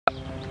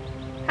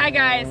Hi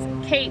guys,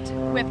 Kate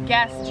with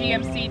Guest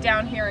GMC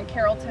down here in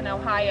Carrollton,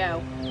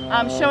 Ohio.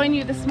 I'm showing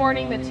you this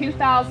morning the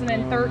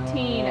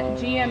 2013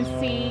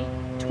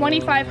 GMC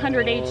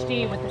 2500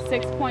 HD with a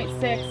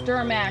 6.6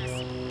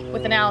 Duramax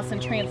with an Allison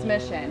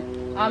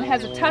transmission. It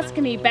has a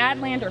Tuscany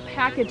Badlander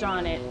package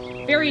on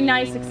it. Very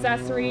nice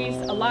accessories,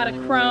 a lot of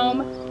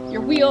chrome.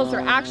 Your wheels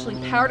are actually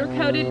powder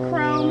coated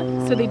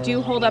chrome, so they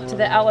do hold up to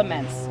the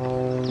elements.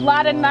 A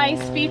lot of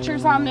nice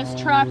features on this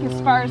truck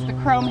as far as the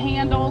chrome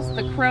handles,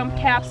 the chrome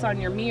caps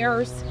on your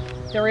mirrors.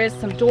 There is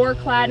some door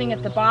cladding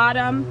at the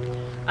bottom.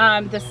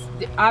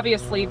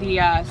 Obviously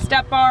the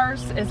step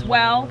bars as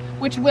well,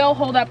 which will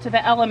hold up to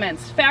the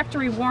elements.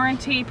 Factory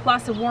warranty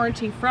plus a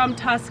warranty from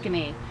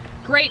Tuscany.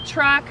 Great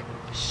truck,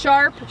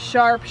 sharp,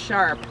 sharp,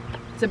 sharp.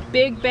 It's a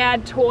big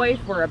bad toy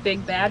for a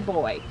big bad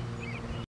boy.